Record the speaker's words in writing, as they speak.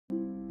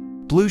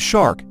blue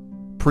shark,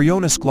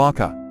 Prionace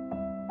glauca,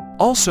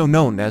 also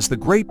known as the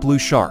great blue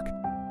shark,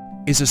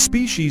 is a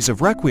species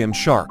of requiem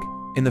shark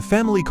in the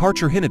family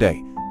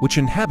Carcharhinidae, which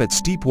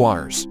inhabits deep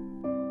waters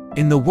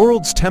in the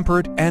world's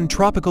temperate and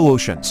tropical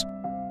oceans.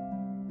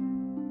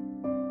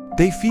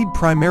 They feed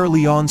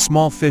primarily on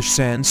small fish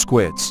and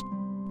squids,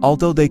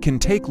 although they can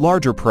take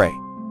larger prey.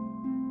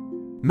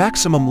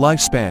 Maximum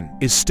lifespan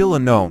is still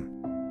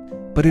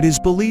unknown, but it is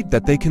believed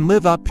that they can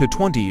live up to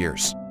 20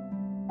 years.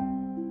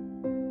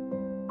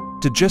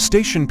 The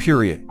gestation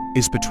period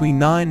is between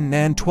 9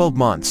 and 12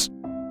 months.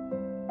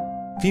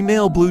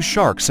 Female blue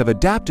sharks have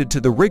adapted to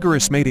the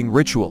rigorous mating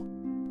ritual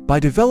by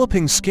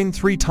developing skin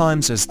 3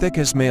 times as thick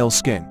as male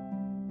skin.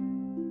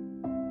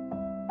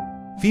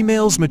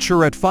 Females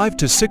mature at 5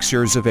 to 6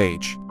 years of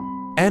age,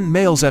 and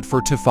males at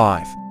 4 to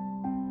 5.